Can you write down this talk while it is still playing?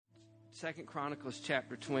2 Chronicles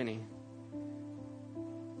chapter 20.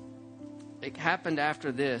 It happened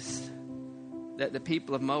after this that the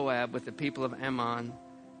people of Moab with the people of Ammon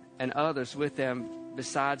and others with them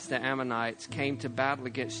besides the Ammonites came to battle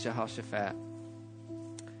against Jehoshaphat.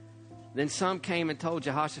 Then some came and told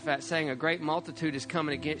Jehoshaphat, saying, a great multitude is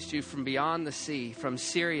coming against you from beyond the sea, from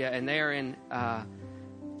Syria, and they are in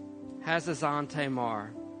Hazazon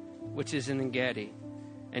Tamar, which is in En-gedi.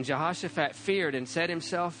 And Jehoshaphat feared and said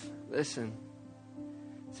himself, listen,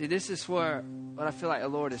 see, this is what I feel like the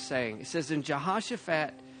Lord is saying. It says, and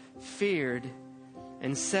Jehoshaphat feared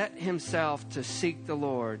and set himself to seek the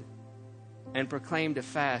Lord and proclaimed a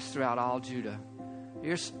fast throughout all Judah.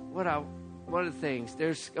 Here's one of the things.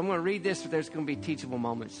 I'm going to read this, but there's going to be teachable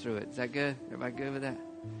moments through it. Is that good? Everybody good with that?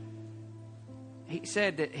 He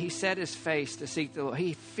said that he set his face to seek the Lord.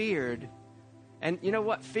 He feared. And you know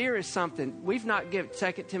what? Fear is something. We've not given,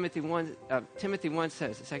 2 Timothy 1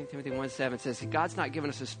 7 says, God's not given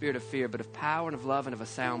us a spirit of fear, but of power and of love and of a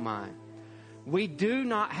sound mind. We do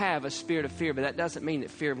not have a spirit of fear, but that doesn't mean that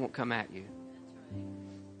fear won't come at you.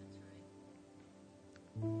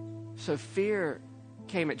 So fear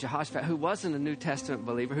came at Jehoshaphat, who wasn't a New Testament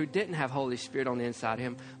believer, who didn't have Holy Spirit on the inside of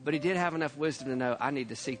him, but he did have enough wisdom to know, I need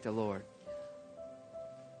to seek the Lord.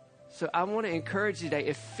 So I want to encourage you today,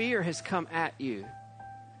 if fear has come at you,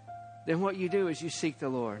 then what you do is you seek the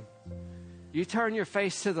Lord. You turn your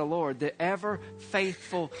face to the Lord, the ever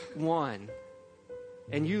faithful one,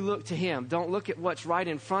 and you look to him. Don't look at what's right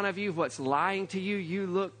in front of you, what's lying to you. You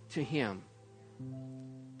look to him.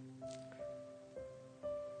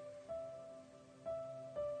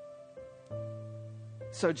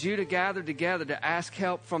 So Judah gathered together to ask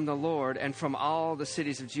help from the Lord, and from all the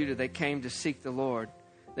cities of Judah they came to seek the Lord.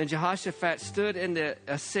 Then Jehoshaphat stood in the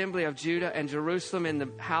assembly of Judah and Jerusalem in the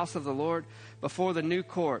house of the Lord before the new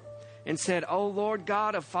court and said, O Lord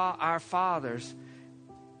God of our fathers,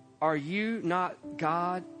 are you not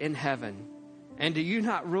God in heaven? And do you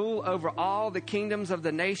not rule over all the kingdoms of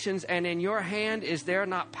the nations? And in your hand is there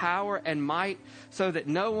not power and might, so that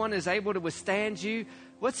no one is able to withstand you?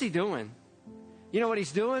 What's he doing? You know what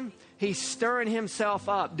he's doing? He's stirring himself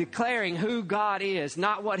up, declaring who God is,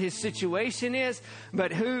 not what his situation is,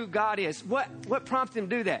 but who God is. What prompted him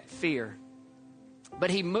to do that? Fear. But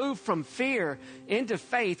he moved from fear into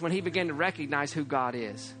faith when he began to recognize who God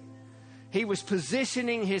is. He was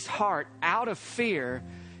positioning his heart out of fear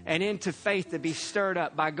and into faith to be stirred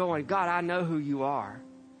up by going, God, I know who you are.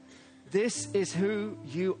 This is who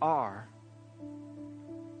you are.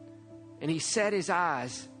 And he set his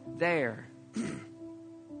eyes there.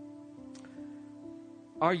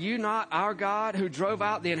 Are you not our God who drove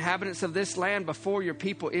out the inhabitants of this land before your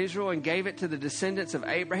people Israel and gave it to the descendants of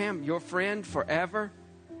Abraham, your friend, forever?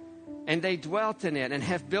 And they dwelt in it and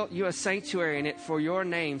have built you a sanctuary in it for your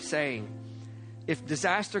name, saying, if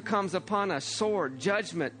disaster comes upon us, sword,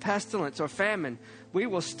 judgment, pestilence, or famine, we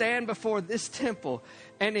will stand before this temple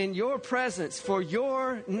and in your presence, for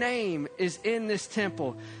your name is in this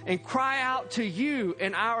temple, and cry out to you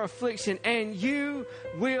in our affliction, and you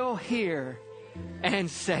will hear and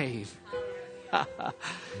save.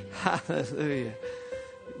 Hallelujah.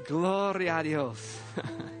 Glory a Dios.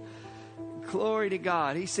 Glory to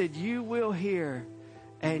God. He said, you will hear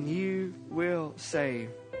and you will save.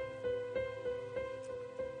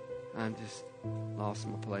 I'm just lost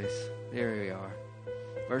my place. There we are.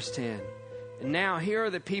 Verse 10. And now here are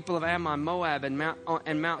the people of Ammon, Moab, and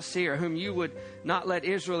Mount Seir, whom you would not let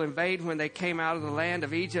Israel invade when they came out of the land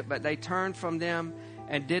of Egypt, but they turned from them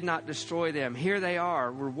and did not destroy them. Here they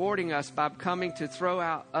are, rewarding us by coming to throw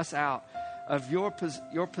us out of your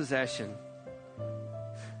possession.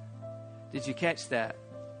 Did you catch that?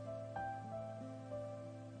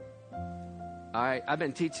 All right, I've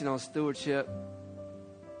been teaching on stewardship.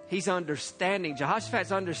 He's understanding,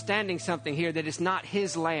 Jehoshaphat's understanding something here, that it's not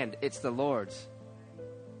his land, it's the Lord's.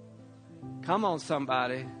 Come on,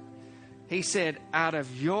 somebody. He said,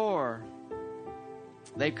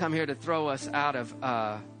 they've come here to throw us out of,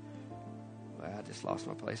 I just lost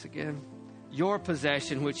my place again. Your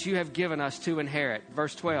possession, which you have given us to inherit.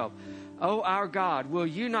 Verse 12. O our God, will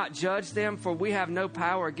you not judge them? For we have no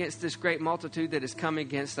power against this great multitude that is coming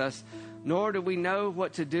against us, nor do we know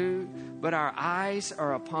what to do, but our eyes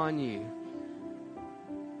are upon you.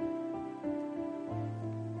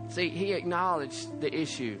 See, he acknowledged the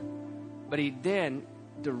issue, but he then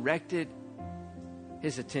directed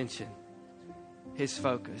his attention, his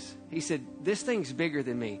focus. He said, this thing's bigger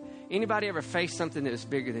than me. Anybody ever faced something that was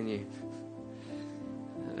bigger than you?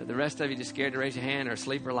 The rest of you just scared to raise your hand or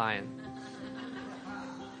asleep or lying.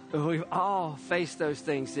 We've all faced those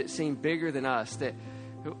things that seem bigger than us, that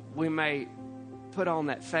we may put on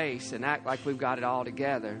that face and act like we've got it all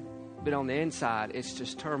together. But on the inside, it's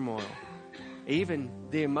just turmoil. Even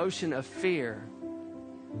the emotion of fear.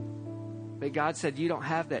 But God said, you don't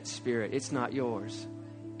have that spirit. It's not yours.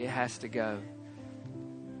 It has to go.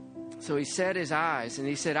 So he set his eyes and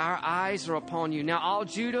he said, our eyes are upon you. Now, all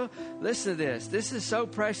Judah, listen to this. This is so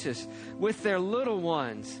precious. With their little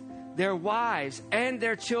ones, their wives, and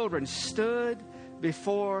their children stood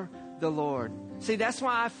before the Lord. See, that's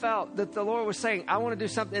why I felt that the Lord was saying, I want to do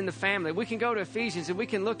something in the family. We can go to Ephesians and we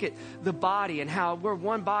can look at the body and how we're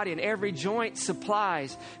one body and every joint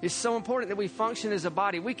supplies. It's so important that we function as a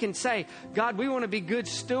body. We can say, God, we want to be good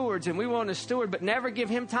stewards and we want to steward, but never give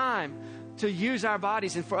him time to use our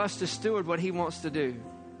bodies and for us to steward what he wants to do.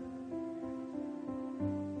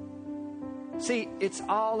 See, it's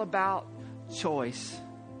all about choice.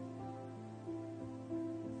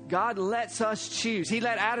 God lets us choose. He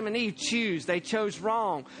let Adam and Eve choose. They chose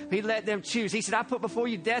wrong. He let them choose. He said, I put before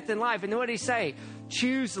you death and life. And what did he say?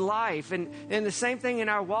 Choose life. And the same thing in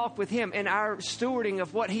our walk with him, in our stewarding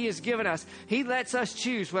of what he has given us. He lets us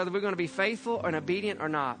choose whether we're going to be faithful and obedient or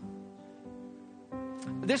not.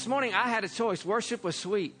 This morning, I had a choice. Worship was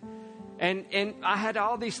sweet. And I had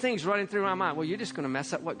all these things running through my mind. Well, you're just going to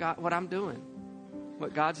mess up what I'm doing,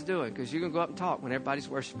 what God's doing, because you're going to go up and talk when everybody's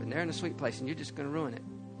worshiping. They're in a sweet place, and you're just going to ruin it.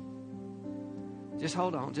 Just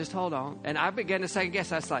hold on, just hold on. And I began to second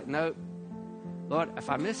guess. I was like, no, Lord,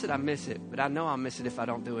 if I miss it, I miss it. But I know I'll miss it if I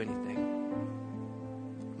don't do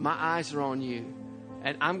anything. My eyes are on you.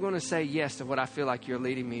 And I'm going to say yes to what I feel like you're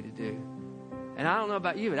leading me to do. And I don't know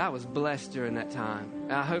about you, but I was blessed during that time.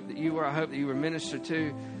 And I hope that you were. I hope that you were ministered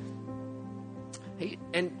to.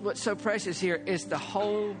 And what's so precious here is the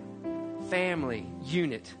whole family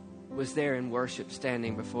unit was there in worship,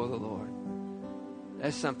 standing before the Lord.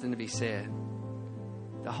 That's something to be said.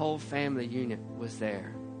 The whole family unit was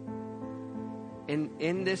there.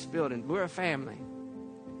 In this building, we're a family.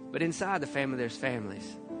 But inside the family, there's families.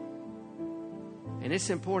 And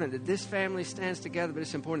it's important that this family stands together, but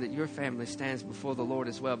it's important that your family stands before the Lord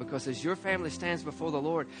as well. Because as your family stands before the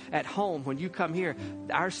Lord at home, when you come here,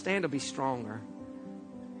 our stand will be stronger.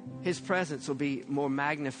 His presence will be more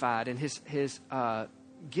magnified, and his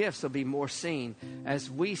gifts will be more seen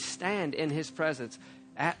as we stand in his presence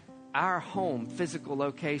at our home, physical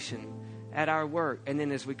location, at our work. And then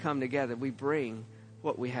as we come together, we bring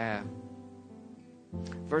what we have.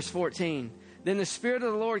 Verse 14, then the Spirit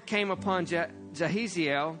of the Lord came upon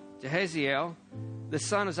Jehaziel, the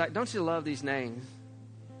son of Zachariah. Don't you love these names?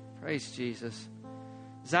 Praise Jesus.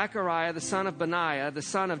 Zechariah, the son of Benaiah, the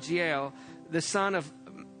son of Jeiel, the son of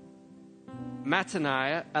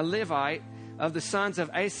Mattaniah, a Levite of the sons of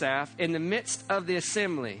Asaph, in the midst of the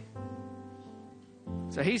assembly.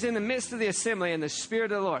 So he's in the midst of the assembly in the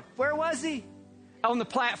Spirit of the Lord. Where was he? On the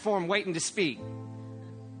platform waiting to speak.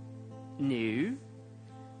 No.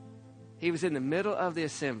 He was in the middle of the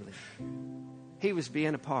assembly. He was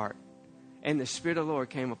being a part. And the Spirit of the Lord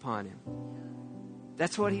came upon him.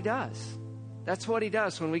 That's what he does. That's what he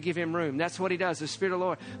does when we give him room. That's what he does, the Spirit of the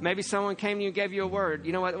Lord. Maybe someone came to you and gave you a word.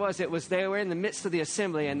 You know what it was? It was they were in the midst of the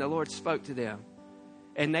assembly and the Lord spoke to them.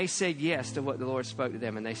 And they said yes to what the Lord spoke to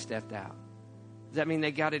them, and they stepped out. Does that mean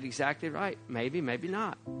they got it exactly right? Maybe, maybe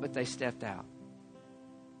not. But they stepped out.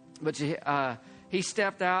 But he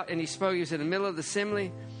stepped out and he spoke. He was in the middle of the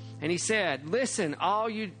assembly. And he said, listen, all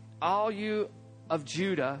you of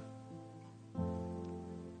Judah,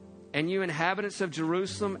 and you inhabitants of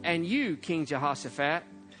Jerusalem, and you, King Jehoshaphat.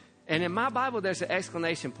 And in my Bible, there's an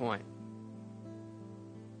exclamation point.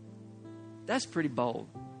 That's pretty bold.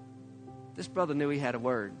 This brother knew he had a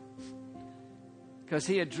word. Because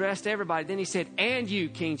he addressed everybody. Then he said, and you,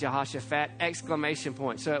 King Jehoshaphat, exclamation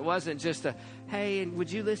point. So it wasn't just a, hey, and would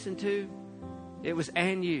you listen to? It was,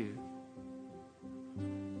 and you.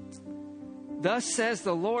 Thus says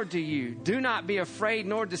the Lord to you, do not be afraid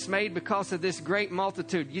nor dismayed because of this great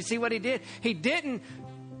multitude. You see what he did? He didn't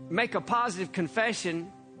make a positive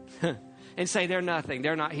confession and say they're nothing.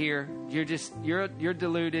 They're not here. You're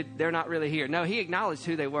deluded. They're not really here. No, he acknowledged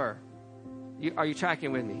who they were. Are you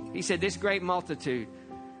tracking with me? He said, this great multitude.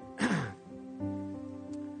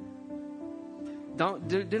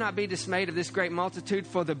 Do not be dismayed of this great multitude,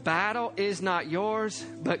 for the battle is not yours,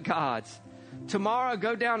 but God's. Tomorrow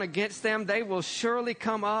go down against them. They will surely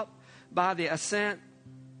come up by the ascent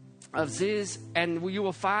of Ziz, and you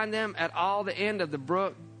will find them at the end of the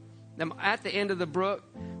brook,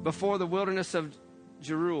 before the wilderness of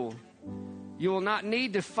Jeruel. You will not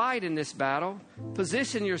need to fight in this battle.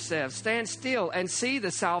 Position yourselves, stand still, and see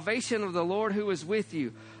the salvation of the Lord who is with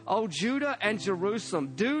you. O Judah and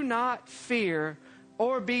Jerusalem, do not fear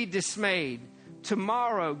or be dismayed.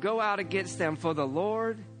 tomorrow go out against them, for the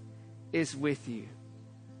Lord is with you.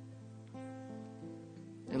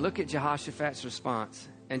 And look at Jehoshaphat's response.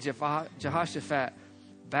 And Jehoshaphat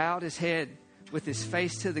bowed his head with his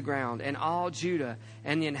face to the ground, and all Judah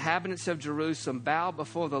and the inhabitants of Jerusalem bowed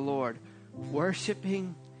before the Lord,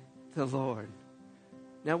 worshiping the Lord.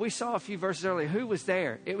 Now, we saw a few verses earlier. Who was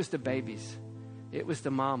there? It was the babies. It was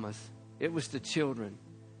the mamas. It was the children.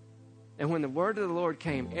 And when the word of the Lord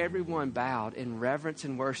came, everyone bowed in reverence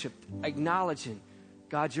and worship, acknowledging,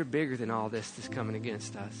 God, you're bigger than all this that's coming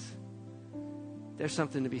against us. There's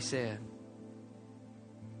something to be said.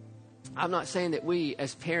 I'm not saying that we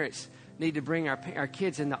as parents need to bring our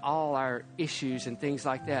kids into all our issues and things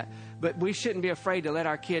like that. But we shouldn't be afraid to let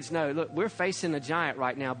our kids know, look, we're facing a giant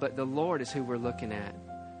right now, but the Lord is who we're looking at.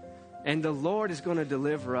 And the Lord is going to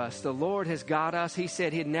deliver us. The Lord has got us. He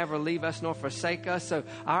said he'd never leave us nor forsake us. So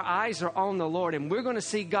our eyes are on the Lord, and we're going to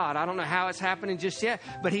see God. I don't know how it's happening just yet,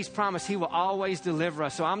 but he's promised he will always deliver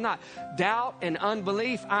us. So I'm not doubt and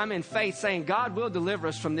unbelief. I'm in faith saying God will deliver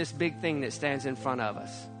us from this big thing that stands in front of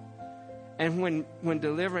us. And when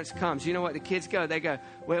deliverance comes, you know what the kids go? They go,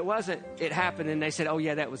 well, it wasn't, it happened. And they said, oh,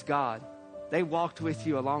 yeah, that was God. They walked with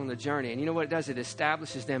you along the journey. And you know what it does? It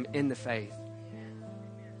establishes them in the faith.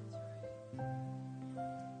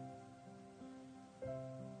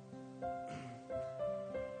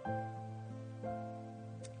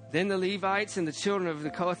 Then the Levites and the children of the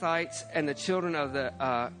Kohathites and the children of the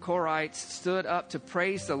Korites stood up to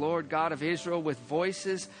praise the Lord God of Israel with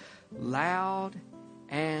voices loud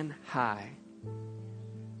and high.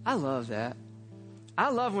 I love that. I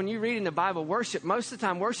love when you read in the Bible, worship. Most of the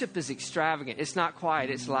time, worship is extravagant. It's not quiet.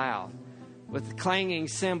 It's loud, with clanging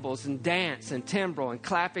cymbals and dance and timbrel and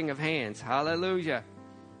clapping of hands. Hallelujah.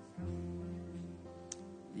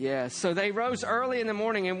 Yeah, so they rose early in the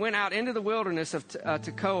morning and went out into the wilderness of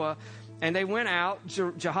Tekoa. And they went out.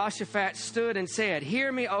 Jehoshaphat stood and said,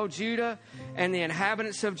 hear me, O Judah and the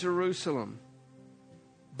inhabitants of Jerusalem.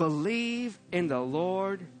 Believe in the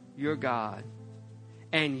Lord your God,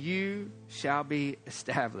 and you shall be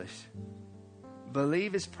established.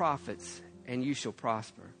 Believe his prophets, and you shall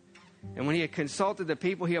prosper. And when he had consulted the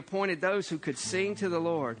people, he appointed those who could sing to the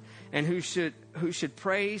Lord and who should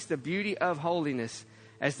praise the beauty of holiness,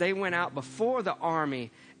 as they went out before the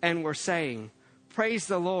army and were saying, praise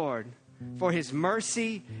the Lord, for his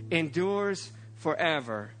mercy endures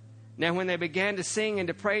forever. Now when they began to sing and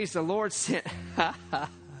to praise, the Lord sent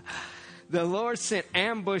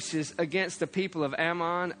ambushes against the people of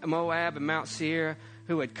Ammon, Moab, and Mount Seir,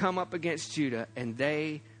 who had come up against Judah, and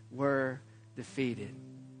they were defeated.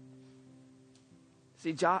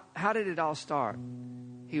 See, how did it all start?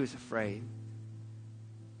 He was afraid.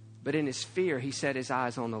 But in his fear, he set his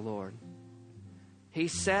eyes on the Lord. He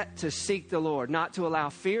set to seek the Lord, not to allow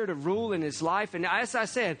fear to rule in his life. And as I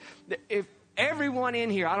said, if everyone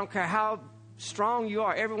in here, I don't care how strong you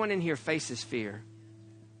are, everyone in here faces fear.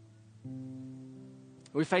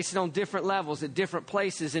 We face it on different levels at different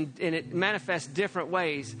places, and it manifests different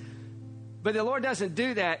ways. But the Lord doesn't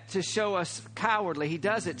do that to show us cowardly. He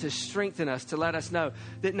does it to strengthen us, to let us know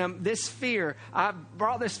that this fear, I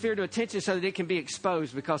brought this fear to attention so that it can be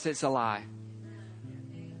exposed, because it's a lie.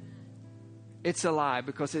 It's a lie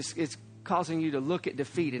because it's causing you to look at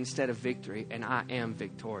defeat instead of victory, and I am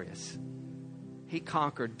victorious. He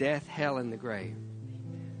conquered death, hell, and the grave,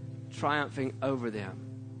 triumphing over them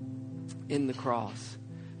in the cross.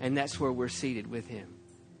 And that's where we're seated with him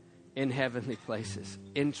in heavenly places,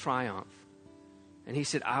 in triumph. And he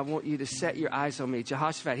said, I want you to set your eyes on me.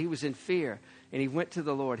 Jehoshaphat, he was in fear, and he went to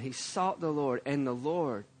the Lord. He sought the Lord, and the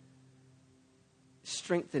Lord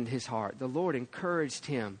strengthened his heart. The Lord encouraged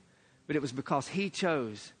him, but it was because he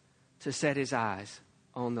chose to set his eyes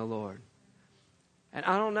on the Lord. And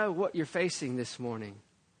I don't know what you're facing this morning,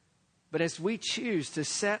 but as we choose to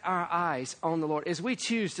set our eyes on the Lord, as we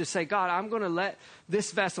choose to say, God, I'm going to let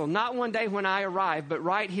this vessel, not one day when I arrive, but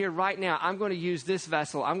right here, right now, I'm going to use this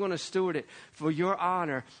vessel. I'm going to steward it for your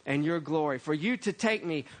honor and your glory, for you to take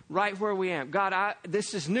me right where we am. God,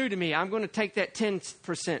 this is new to me. I'm going to take that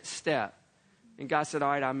 10% step. And God said,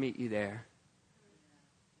 all right, I'll meet you there.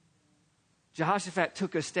 Jehoshaphat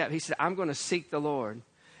took a step. He said, I'm going to seek the Lord.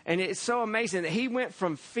 And it's so amazing that he went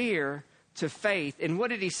from fear to faith. And what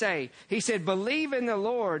did he say? He said, believe in the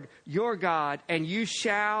Lord your God, and you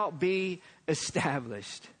shall be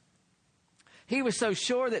established. He was so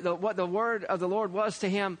sure that what the word of the Lord was to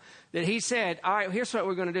him that he said, all right, here's what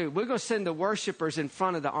we're going to do. We're going to send the worshipers in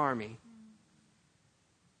front of the army.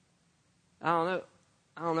 I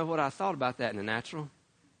don't know what I thought about that in the natural,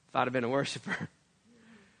 if I'd have been a worshiper.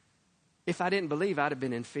 If I didn't believe, I'd have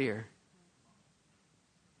been in fear.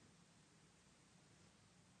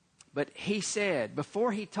 But he said,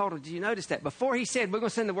 before he told them, did you notice that? Before he said, we're going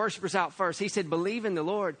to send the worshipers out first, he said, believe in the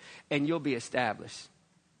Lord and you'll be established.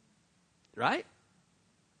 Right?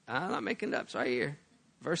 I'm not making it up. It's right here.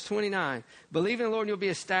 Verse 29. Believe in the Lord and you'll be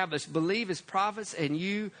established. Believe his prophets and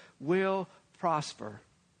you will prosper.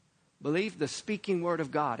 Believe the speaking word of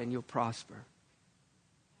God and you'll prosper.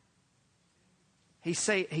 He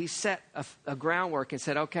set a groundwork and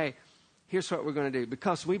said, okay, here's what we're going to do.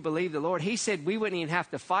 Because we believe the Lord. He said we wouldn't even have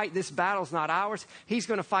to fight. This battle's not ours. He's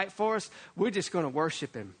going to fight for us. We're just going to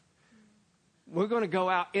worship him. We're going to go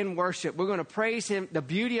out in worship. We're going to praise him, the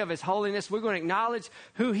beauty of his holiness. We're going to acknowledge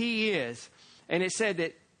who he is. And it said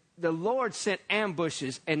that the Lord sent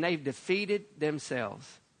ambushes and they've defeated themselves.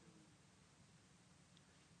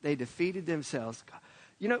 They defeated themselves.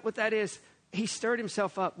 You know what that is? He stirred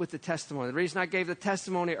himself up with the testimony. The reason I gave the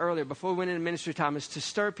testimony earlier before we went into ministry time is to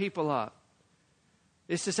stir people up.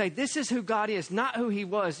 It's to say, this is who God is, not who he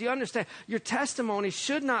was. You understand? Your testimony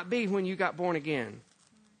should not be when you got born again.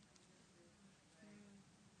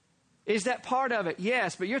 Is that part of it?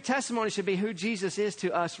 Yes, but your testimony should be who Jesus is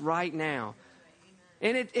to us right now.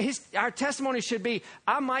 And our testimony should be,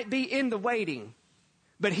 I might be in the waiting,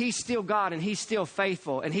 but he's still God and he's still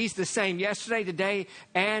faithful. And he's the same yesterday, today,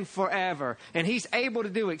 and forever. And he's able to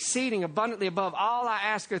do exceeding abundantly above all I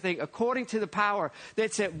ask or think according to the power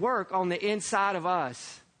that's at work on the inside of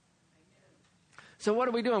us. So what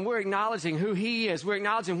are we doing? We're acknowledging who he is. We're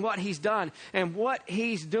acknowledging what he's done and what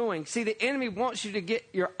he's doing. See, the enemy wants you to get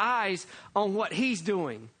your eyes on what he's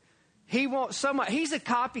doing. He wants someone. He's a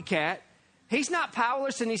copycat. He's not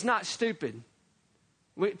powerless and he's not stupid.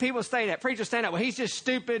 People say that. Preachers say that. Well, he's just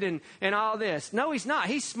stupid and all this. No, he's not.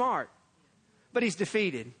 He's smart. But he's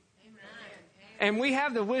defeated. Amen. And we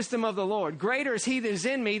have the wisdom of the Lord. Greater is he that is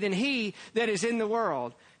in me than he that is in the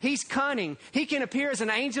world. He's cunning. He can appear as an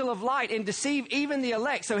angel of light and deceive even the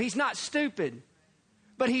elect. So he's not stupid.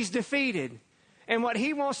 But he's defeated. And what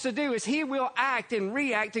he wants to do is he will act and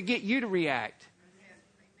react to get you to react.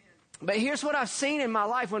 But here's what I've seen in my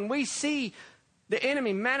life. When we see the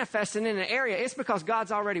enemy manifesting in an area, it's because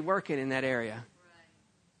God's already working in that area.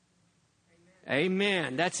 Right.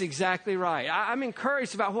 Amen. That's exactly right. I'm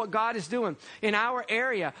encouraged about what God is doing in our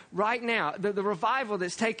area right now. The revival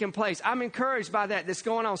that's taking place. I'm encouraged by that. That's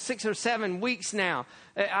going on 6 or 7 weeks now.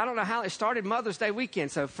 I don't know how it started Mother's Day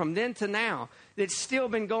weekend. So from then to now, it's still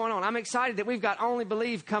been going on. I'm excited that we've got Only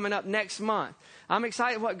Believe coming up next month. I'm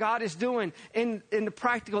excited what God is doing in the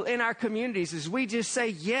practical in our communities as we just say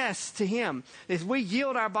yes to him, as we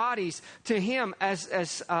yield our bodies to him as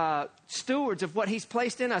stewards of what he's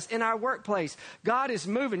placed in us in our workplace. God is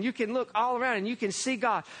moving. You can look all around and you can see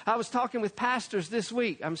God. I was talking with pastors this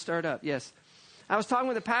week. I'm stirred up. Yes. I was talking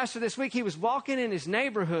with a pastor this week. He was walking in his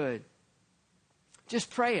neighborhood, just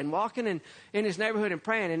praying, walking in his neighborhood and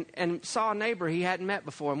praying, and saw a neighbor he hadn't met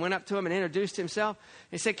before and went up to him and introduced himself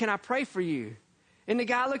and said, "Can I pray for you?" And the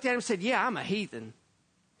guy looked at him and said, "Yeah, I'm a heathen."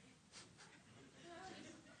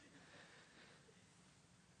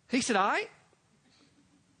 He said, "All right,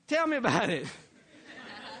 tell me about it."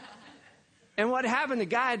 And what happened, the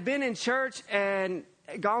guy had been in church and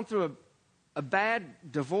gone through a bad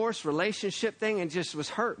divorce relationship thing and just was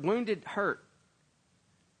hurt,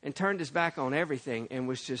 and turned his back on everything and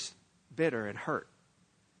was just bitter and hurt.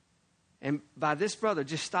 And by this brother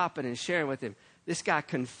just stopping and sharing with him, this guy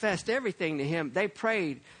confessed everything to him. They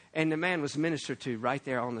prayed, and the man was ministered to right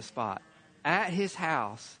there on the spot at his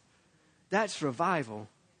house. That's revival.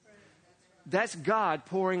 That's God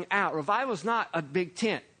pouring out. Revival is not a big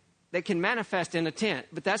tent that can manifest in a tent,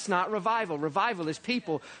 but that's not revival. Revival is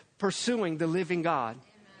people pursuing the living God.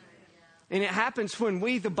 And it happens when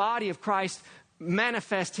we, the body of Christ,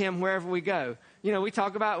 manifest him wherever we go. You know, we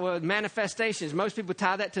talk about manifestations. Most people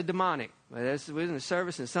tie that to demonic. Well, we're in the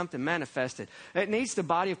service and something manifested. It needs the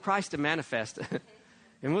body of Christ to manifest.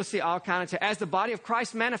 And we'll see all kinds of... As the body of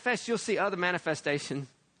Christ manifests, you'll see other manifestations.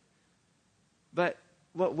 But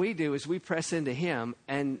what we do is we press into him,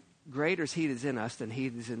 and greater is he that is in us than he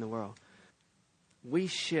that is in the world. We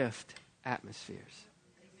shift atmospheres.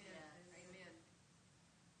 Amen.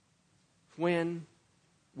 When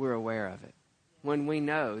we're aware of it. When we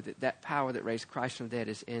know that power that raised Christ from the dead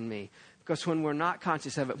is in me. Because when we're not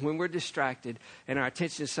conscious of it, when we're distracted and our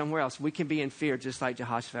attention is somewhere else, we can be in fear just like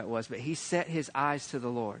Jehoshaphat was. But he set his eyes to the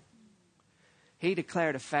Lord. He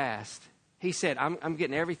declared a fast. He said, I'm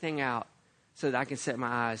getting everything out so that I can set my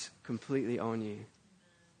eyes completely on you.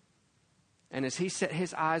 And as he set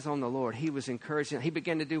his eyes on the Lord, he was encouraging. He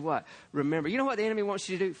began to do what? Remember. You know what the enemy wants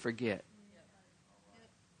you to do? Forget.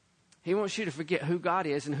 He wants you to forget who God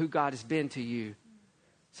is and who God has been to you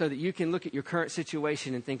so that you can look at your current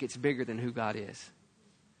situation and think it's bigger than who God is.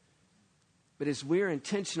 But as we're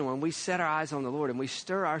intentional and we set our eyes on the Lord and we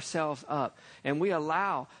stir ourselves up and we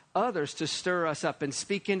allow others to stir us up and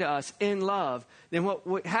speak into us in love, then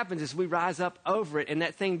what happens is we rise up over it, and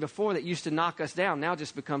that thing before that used to knock us down now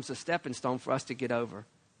just becomes a stepping stone for us to get over.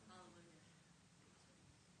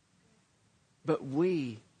 But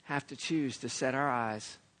we have to choose to set our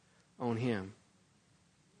eyes on him.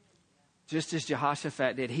 Just as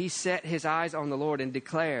Jehoshaphat did, he set his eyes on the Lord and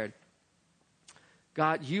declared,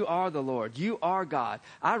 God, you are the Lord. You are God.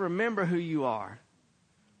 I remember who you are.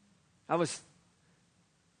 I was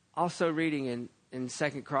also reading in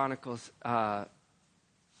 2 Chronicles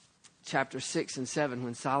chapter 6 and 7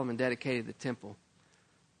 when Solomon dedicated the temple.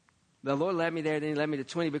 The Lord led me there, then he led me to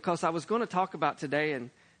 20 because I was going to talk about today,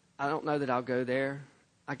 and I don't know that I'll go there.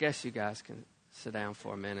 I guess you guys can sit down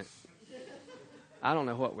for a minute. I don't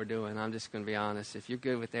know what we're doing. I'm just going to be honest. If you're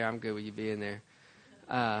good with there, I'm good with you being there.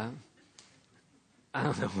 I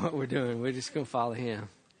don't know what we're doing. We're just going to follow him.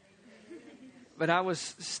 But I was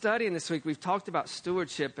studying this week. We've talked about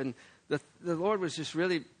stewardship, and the Lord was just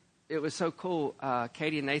really, it was so cool.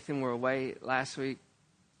 Katie and Nathan were away last week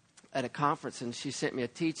at a conference, and she sent me a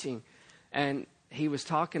teaching. And he was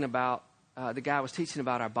talking about, the guy was teaching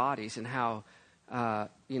about our bodies and how,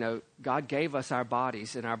 God gave us our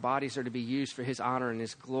bodies, and our bodies are to be used for his honor and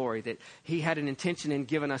his glory, that he had an intention in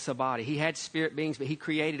giving us a body. He had spirit beings, but he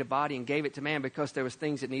created a body and gave it to man because there was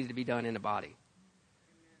things that needed to be done in the body.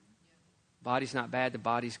 Body's not bad, the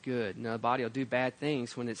body's good. No, the body will do bad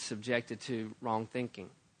things when it's subjected to wrong thinking.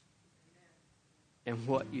 And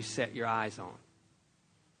what you set your eyes on.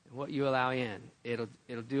 And what you allow in, it'll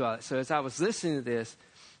do all that. So as I was listening to this,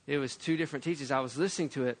 it was two different teachers. I was listening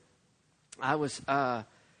to it. I was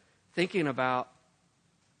thinking about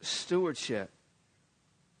stewardship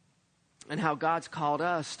and how God's called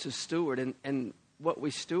us to steward, and what we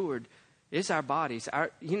steward is our bodies.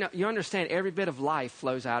 You understand every bit of life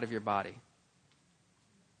flows out of your body.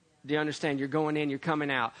 Do you understand? You're going in, you're coming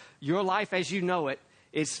out. Your life as you know it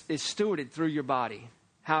is stewarded through your body.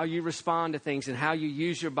 How you respond to things and how you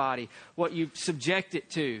use your body, what you subject it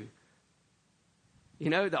to. You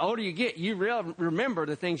know, the older you get, you remember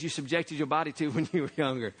the things you subjected your body to when you were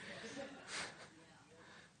younger.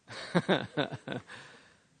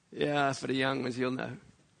 Yeah, for the young ones, you'll know.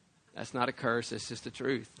 That's not a curse, it's just the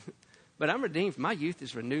truth. But I'm redeemed. My youth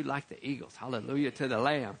is renewed like the eagles. Hallelujah to the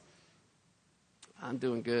Lamb. I'm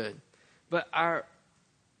doing good. But our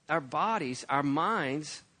bodies, our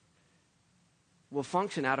minds will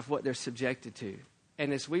function out of what they're subjected to.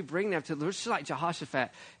 And as we bring them to, just like Jehoshaphat,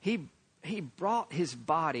 he brought his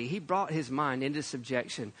body, he brought his mind into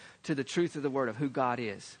subjection to the truth of the word of who God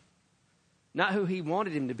is. Not who he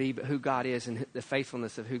wanted him to be, but who God is and the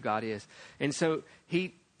faithfulness of who God is. And so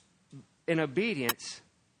he, in obedience,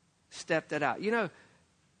 stepped that out. You know,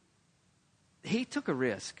 he took a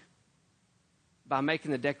risk by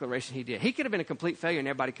making the declaration he did. He could have been a complete failure and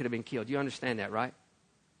everybody could have been killed. You understand that, right?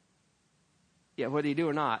 Yeah, whether you do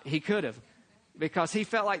or not, he could have. Because he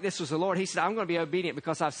felt like this was the Lord. He said, I'm going to be obedient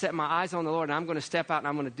because I've set my eyes on the Lord, and I'm going to step out and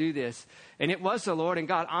I'm going to do this. And it was the Lord, and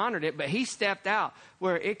God honored it, but he stepped out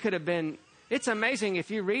where it could have been. It's amazing if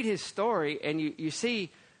you read his story and you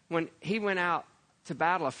see when he went out to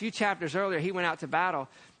battle. A few chapters earlier, he went out to battle,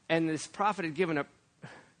 and this prophet had given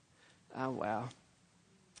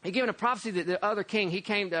He given a prophecy that the other king,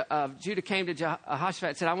 Judah came to Jehoshaphat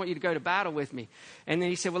and said, I want you to go to battle with me. And then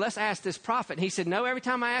he said, well, let's ask this prophet. And he said, no, every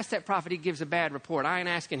time I ask that prophet, he gives a bad report. I ain't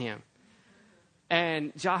asking him.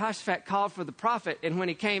 And Jehoshaphat called for the prophet. And when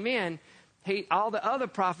he came in, all the other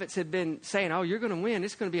prophets had been saying, oh, you're going to win.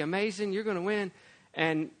 It's going to be amazing. You're going to win.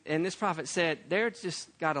 And this prophet said, they're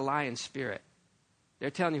just got a lying spirit. They're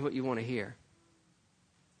telling you what you want to hear.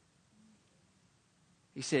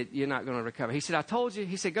 He said, you're not going to recover. He said, I told you.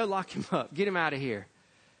 He said, go lock him up. Get him out of here.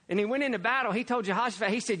 And he went into battle. He told Jehoshaphat,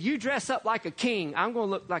 he said, you dress up like a king. I'm going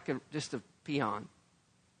to look like just a peon.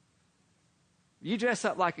 You dress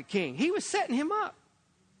up like a king. He was setting him up.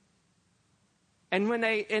 And when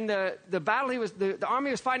in the battle the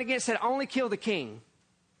army was fighting against, said, only kill the king.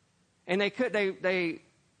 And they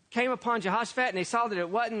came upon Jehoshaphat and they saw that it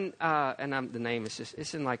wasn't, the name is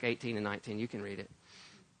it's in like 18 and 19. You can read it.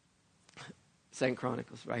 2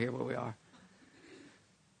 Chronicles, right here where we are.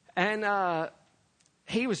 And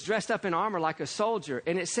he was dressed up in armor like a soldier.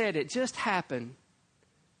 And it said it just happened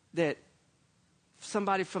that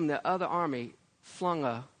somebody from the other army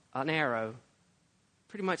flung an arrow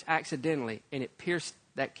pretty much accidentally, and it pierced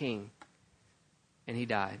that king, and he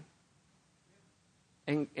died.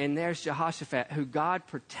 And there's Jehoshaphat, who God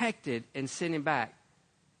protected and sent him back.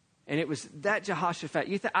 And it was that Jehoshaphat.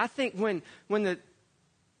 I think when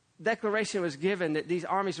declaration was given that these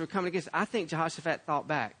armies were coming against, I think Jehoshaphat thought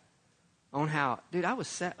back on how, dude, I was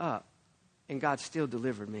set up and God still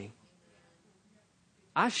delivered me.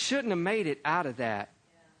 I shouldn't have made it out of that,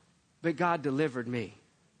 but God delivered me.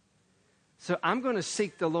 So I'm going to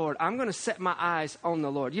seek the Lord. I'm going to set my eyes on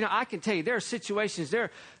the Lord. You know, I can tell you there are situations, there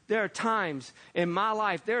are times in my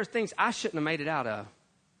life, there are things I shouldn't have made it out of.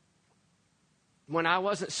 When I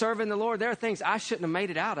wasn't serving the Lord, there are things I shouldn't have made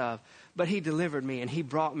it out of, but He delivered me and He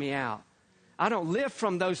brought me out. I don't live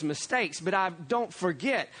from those mistakes, but I don't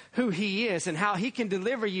forget who He is and how He can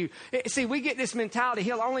deliver you. See, we get this mentality,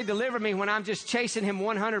 He'll only deliver me when I'm just chasing Him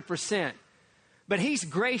 100%. But He's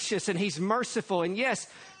gracious and He's merciful. And yes,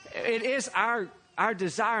 it is our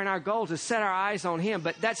desire and our goal to set our eyes on Him,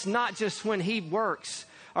 but that's not just when He works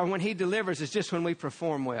or when He delivers, it's just when we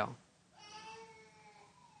perform well.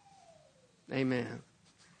 Amen.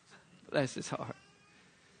 Bless His heart.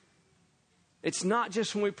 It's not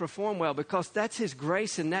just when we perform well, because that's His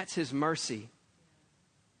grace and that's His mercy.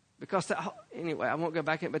 Because, anyway, I won't go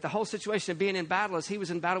back in, but the whole situation of being in battle is He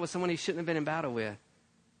was in battle with someone He shouldn't have been in battle with.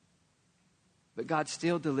 But God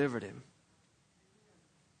still delivered him.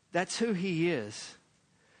 That's who He is.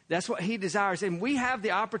 That's what He desires. And we have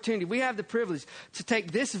the opportunity, we have the privilege to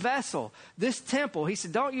take this vessel, this temple. He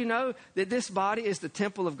said, don't you know that this body is the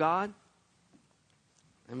temple of God?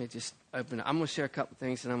 Let me just open it. I'm going to share a couple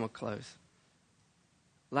things and I'm going to close.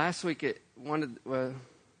 Last week, a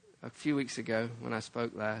few weeks ago when I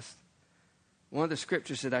spoke last, one of the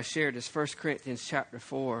scriptures that I shared is 1 Corinthians chapter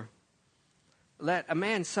 4. Let a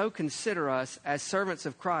man so consider us as servants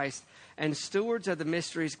of Christ and stewards of the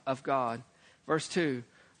mysteries of God. Verse 2,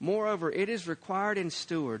 moreover, it is required in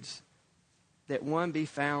stewards that one be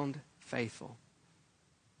found faithful.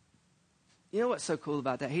 You know what's so cool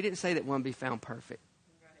about that? He didn't say that one be found perfect.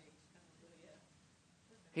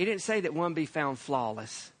 He didn't say that one be found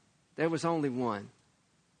flawless. There was only one.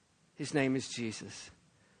 His name is Jesus.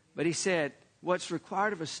 But He said, what's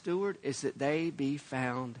required of a steward is that they be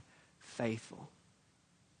found faithful.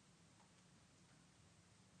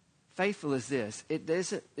 Faithful is this. It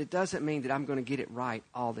doesn't mean that I'm going to get it right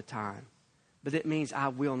all the time. But it means I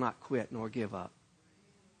will not quit nor give up.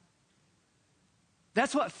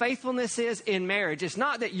 That's what faithfulness is in marriage. It's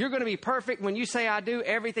not that you're going to be perfect when you say I do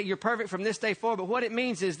everything. You're perfect from this day forward. But what it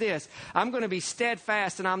means is this. I'm going to be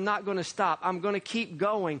steadfast and I'm not going to stop. I'm going to keep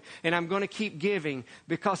going and I'm going to keep giving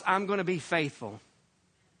because I'm going to be faithful.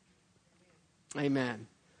 Amen.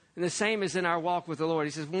 And the same is in our walk with the Lord.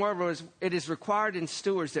 He says, moreover, it is required in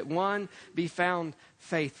stewards that one be found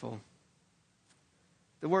faithful.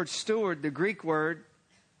 The word steward, the Greek word,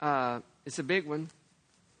 it's a big one.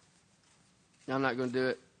 I'm not going to do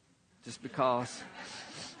it just because.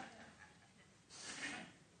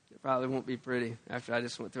 It probably won't be pretty after I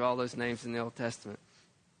just went through all those names in the Old Testament.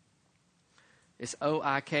 It's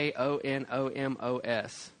O-I-K-O-N-O-M-O-S.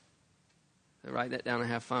 So write that down and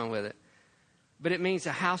have fun with it. But it means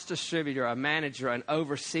a house distributor, a manager, an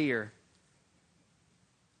overseer.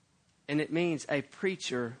 And it means a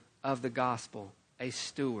preacher of the gospel, a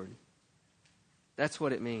steward. That's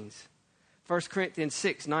what it means. 1 Corinthians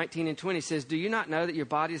 6, 19 and 20 says, do you not know that your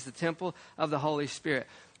body is the temple of the Holy Spirit?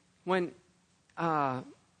 When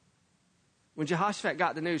Jehoshaphat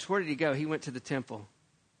got the news, where did he go? He went to the temple.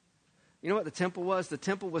 You know what the temple was? The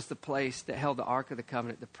temple was the place that held the Ark of the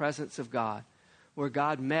Covenant, the presence of God, where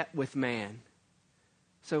God met with man.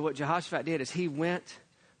 So what Jehoshaphat did is he went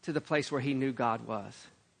to the place where he knew God was.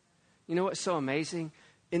 You know what's so amazing?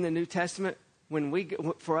 In the New Testament,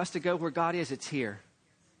 for us to go where God is, it's here.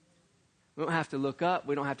 We don't have to look up.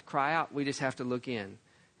 We don't have to cry out. We just have to look in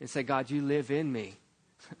and say, God, you live in me.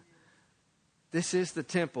 This is the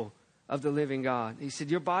temple of the living God. He said,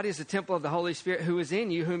 your body is the temple of the Holy Spirit who is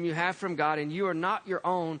in you, whom you have from God, and you are not your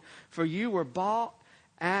own, for you were bought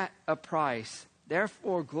at a price.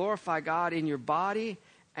 Therefore, glorify God in your body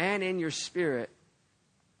and in your spirit,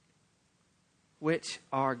 which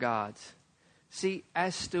are God's. See,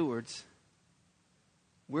 as stewards,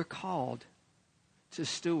 we're called to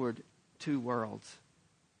steward two worlds.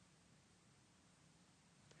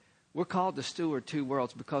 We're called to steward two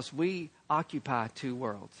worlds because we occupy two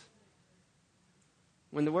worlds.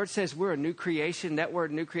 When the word says we're a new creation, that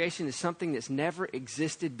word new creation is something that's never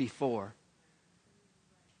existed before.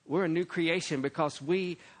 We're a new creation because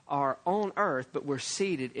we are on earth, but we're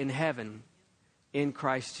seated in heaven in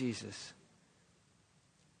Christ Jesus.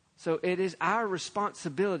 So it is our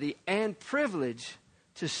responsibility and privilege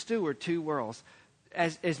to steward two worlds.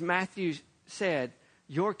 As Matthew said,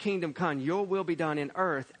 your kingdom come, your will be done in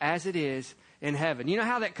earth as it is in heaven. You know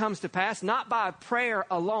how that comes to pass? Not by prayer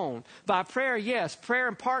alone. By prayer, yes. Prayer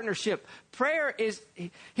and partnership.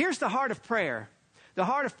 Here's the heart of prayer. The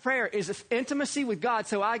heart of prayer is intimacy with God,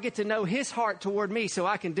 so I get to know his heart toward me so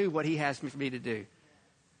I can do what he has for me to do.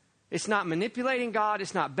 It's not manipulating God.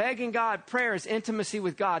 It's not begging God. Prayer is intimacy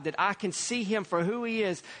with God, that I can see him for who he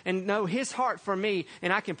is and know his heart for me,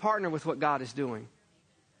 and I can partner with what God is doing.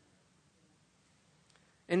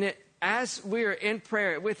 And that as we are in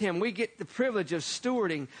prayer with him, we get the privilege of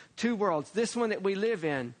stewarding two worlds, this one that we live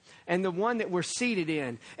in and the one that we're seated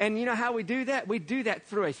in. And you know how we do that? We do that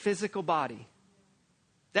through a physical body.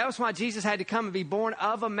 That was why Jesus had to come and be born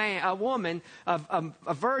of a woman,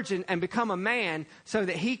 a virgin, and become a man so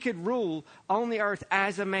that he could rule on the earth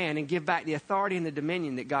as a man and give back the authority and the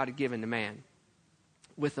dominion that God had given to man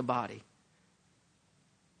with the body.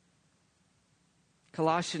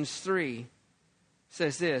 Colossians 3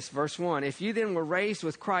 says this, verse 1, if you then were raised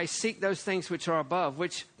with Christ, seek those things which are above,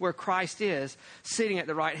 where Christ is, sitting at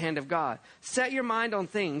the right hand of God. Set your mind on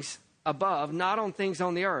things above, not on things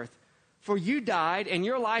on the earth. For you died, and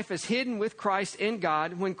your life is hidden with Christ in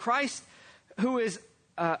God. When Christ, who is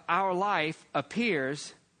our life,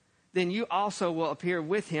 appears, then you also will appear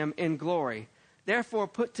with him in glory. Therefore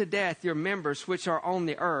put to death your members which are on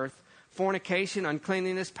the earth, fornication,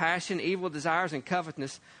 uncleanliness, passion, evil desires, and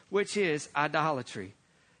covetousness, which is idolatry.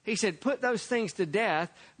 He said, put those things to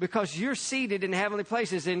death because you're seated in heavenly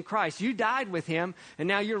places in Christ. You died with him, and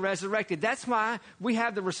now you're resurrected. That's why we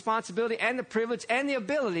have the responsibility and the privilege and the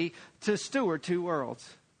ability to steward two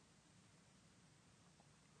worlds.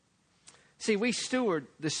 See, we steward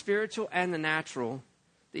the spiritual and the natural,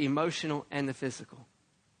 the emotional and the physical.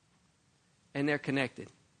 And they're connected.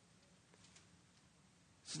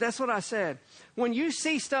 So that's what I said. When you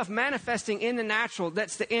see stuff manifesting in the natural,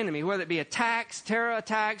 that's the enemy, whether it be attacks, terror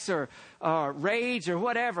attacks, or rage, or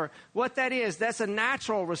whatever. What that is, that's a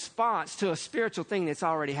natural response to a spiritual thing that's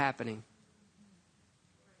already happening.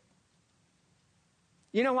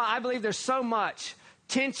 You know why I believe there's so much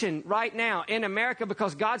tension right now in America?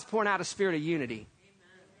 Because God's pouring out a spirit of unity.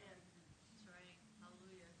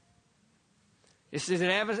 Is it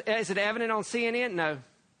evident on CNN? No.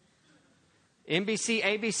 NBC,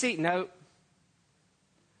 ABC? No.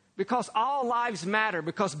 Because all lives matter.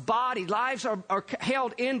 Because lives are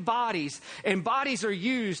held in bodies. And bodies are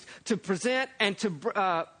used to present and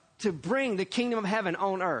to bring the kingdom of heaven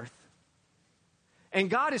on earth. And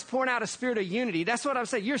God is pouring out a spirit of unity. That's what I'm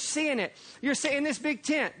saying. You're seeing it. You're seeing this big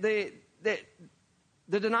tent. The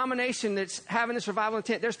denomination that's having this revival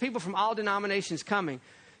tent. There's people from all denominations coming.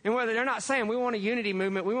 And whether they're not saying we want a unity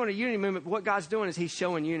movement, but what God's doing is he's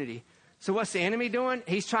showing unity. So what's the enemy doing?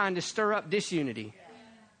 He's trying to stir up disunity.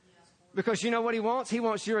 Because you know what he wants? He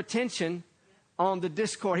wants your attention on the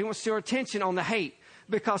discord. He wants your attention on the hate.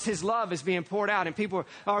 Because his love is being poured out. And people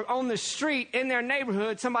are on the street in their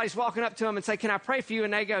neighborhood. Somebody's walking up to them and say, can I pray for you?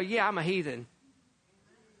 And they go, yeah, I'm a heathen.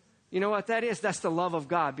 You know what that is? That's the love of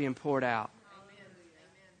God being poured out.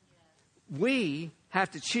 We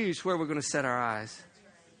have to choose where we're going to set our eyes.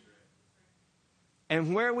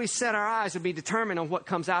 And where we set our eyes will be determined on what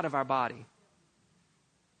comes out of our body.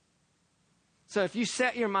 So if you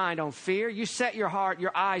set your mind on fear, you set your heart,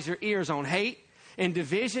 your eyes, your ears on hate and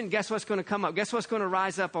division, guess what's going to come up? Guess what's going to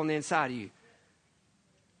rise up on the inside of you?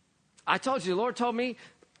 I told you, the Lord told me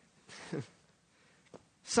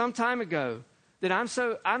some time ago that I'm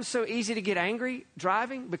so easy to get angry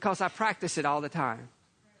driving because I practice it all the time.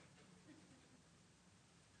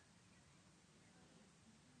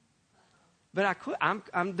 But I quit.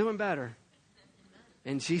 I'm doing better.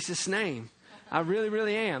 In Jesus' name. I really,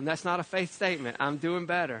 really am. That's not a faith statement. I'm doing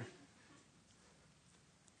better.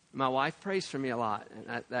 My wife prays for me a lot.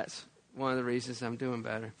 And that's one of the reasons I'm doing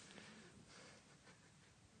better.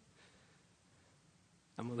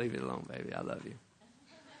 I'm going to leave it alone, baby. I love you.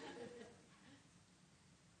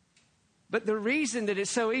 But the reason that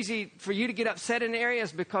it's so easy for you to get upset in an area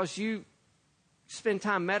is because you spend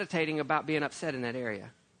time meditating about being upset in that area.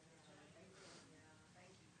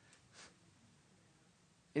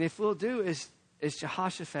 And if we'll do as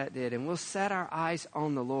Jehoshaphat did, and we'll set our eyes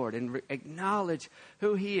on the Lord and acknowledge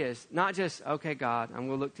who he is, not just, okay, God, I'm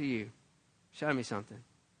going to look to you. Show me something.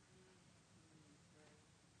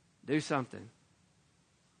 Do something.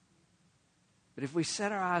 But if we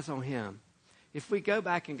set our eyes on him, if we go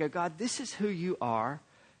back and go, God, this is who you are,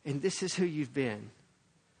 and this is who you've been.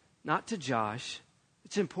 Not to Josh.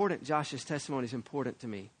 It's important. Josh's testimony is important to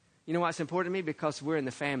me. You know why it's important to me? Because we're in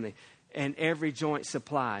the family. And every joint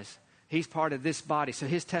supplies. He's part of this body. So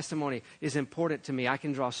his testimony is important to me. I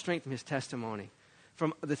can draw strength from his testimony,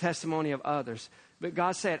 from the testimony of others. But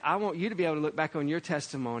God said, I want you to be able to look back on your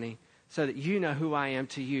testimony so that you know who I am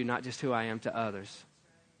to you, not just who I am to others.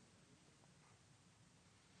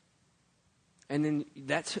 And then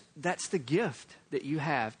that's the gift that you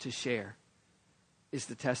have to share, is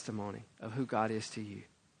the testimony of who God is to you.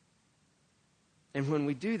 And when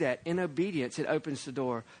we do that in obedience, it opens the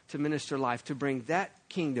door to minister life, to bring that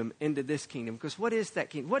kingdom into this kingdom. Because what is that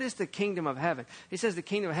kingdom? What is the kingdom of heaven? He says the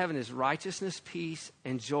kingdom of heaven is righteousness, peace,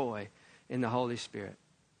 and joy in the Holy Spirit.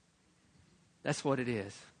 That's what it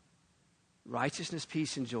is. Righteousness,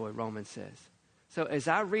 peace, and joy, Romans says. So as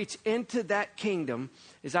I reach into that kingdom,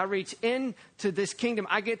 as I reach into this kingdom,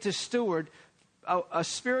 I get to steward a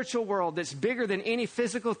spiritual world that's bigger than any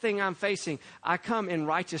physical thing I'm facing. I come in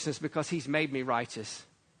righteousness because he's made me righteous.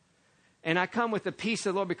 And I come with the peace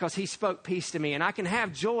of the Lord because he spoke peace to me. And I can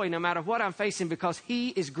have joy no matter what I'm facing because he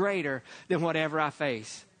is greater than whatever I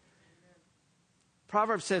face.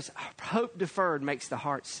 Proverbs says, hope deferred makes the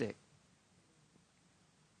heart sick.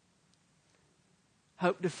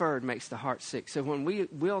 Hope deferred makes the heart sick. So when we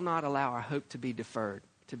will not allow our hope to be deferred,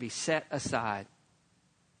 to be set aside,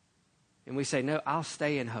 and we say, no, I'll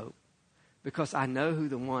stay in hope because I know who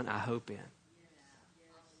the one I hope in.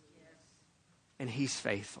 And he's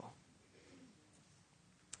faithful.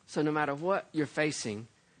 So no matter what you're facing,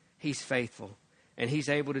 he's faithful. And he's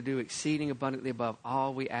able to do exceeding abundantly above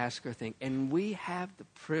all we ask or think. And we have the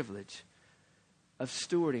privilege of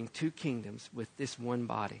stewarding two kingdoms with this one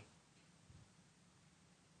body.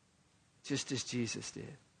 Just as Jesus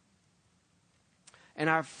did. And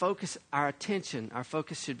our focus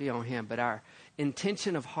should be on him. But our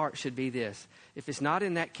intention of heart should be this. If it's not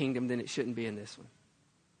in that kingdom, then it shouldn't be in this one.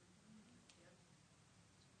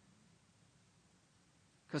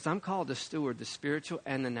 Because I'm called to steward the spiritual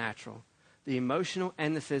and the natural, the emotional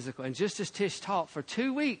and the physical. And just as Tish taught for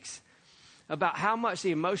 2 weeks about how much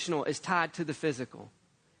the emotional is tied to the physical.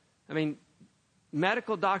 I mean,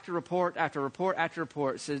 medical doctor report after report after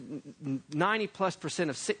report says 90+%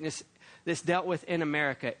 of sickness that's dealt with in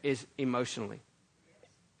America is emotionally.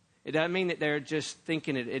 It doesn't mean that they're just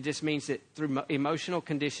thinking it. It just means that through emotional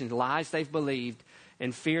conditions, lies they've believed,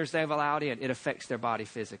 and fears they've allowed in, it affects their body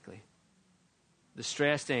physically. The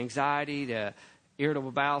stress, the anxiety, the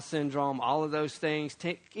irritable bowel syndrome, all of those things,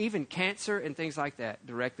 even cancer and things like that,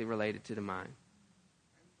 directly related to the mind.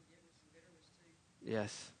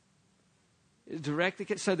 Yes. Directly,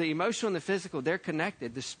 so the emotional and the physical, they're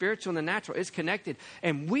connected. The spiritual and the natural is connected.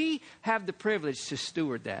 And we have the privilege to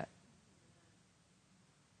steward that.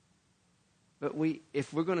 But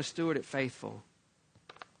if we're going to steward it faithful,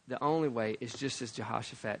 the only way is just as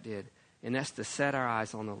Jehoshaphat did. And that's to set our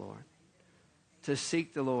eyes on the Lord. To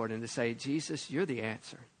seek the Lord and to say, Jesus, you're the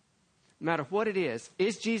answer. No matter what it is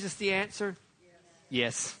Jesus the answer?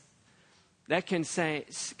 Yes. That can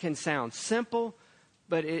sound simple,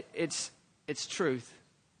 but it's truth.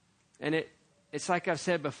 And it's like I've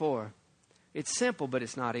said before. It's simple, but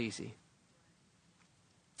it's not easy.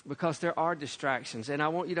 Because there are distractions. And I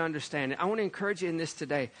want you to understand it. I want to encourage you in this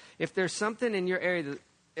today. If there's something in your area,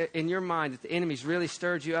 in your mind, that the enemy's really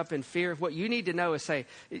stirred you up in fear, what you need to know is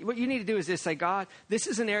what you need to do is this: say, God, this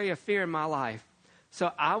is an area of fear in my life.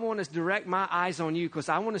 So I want to direct my eyes on you because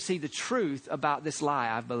I want to see the truth about this lie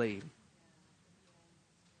I believe.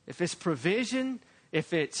 If it's provision,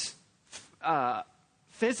 if it's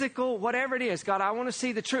physical, whatever it is, God, I want to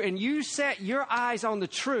see the truth. And you set your eyes on the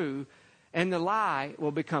true, and the lie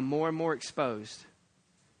will become more and more exposed.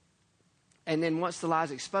 And then once the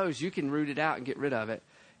lie's exposed, you can root it out and get rid of it.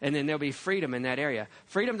 And then there'll be freedom in that area.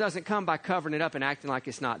 Freedom doesn't come by covering it up and acting like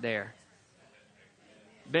it's not there.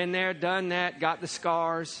 Been there, done that, got the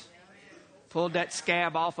scars, pulled that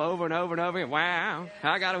scab off over and over and over again. Wow,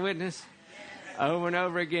 I got a witness. Over and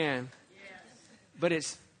over again. But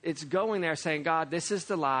it's going there saying, God, this is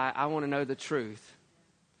the lie. I want to know the truth.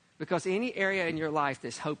 Because any area in your life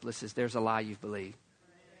that's hopeless there's a lie you've believed.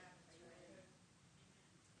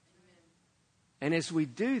 And as we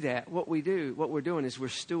do that, what we're doing is we're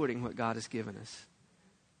stewarding what God has given us.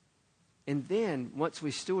 And then once we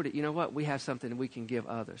steward it, you know what? We have something we can give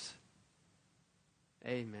others.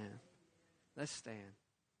 Amen. Let's stand.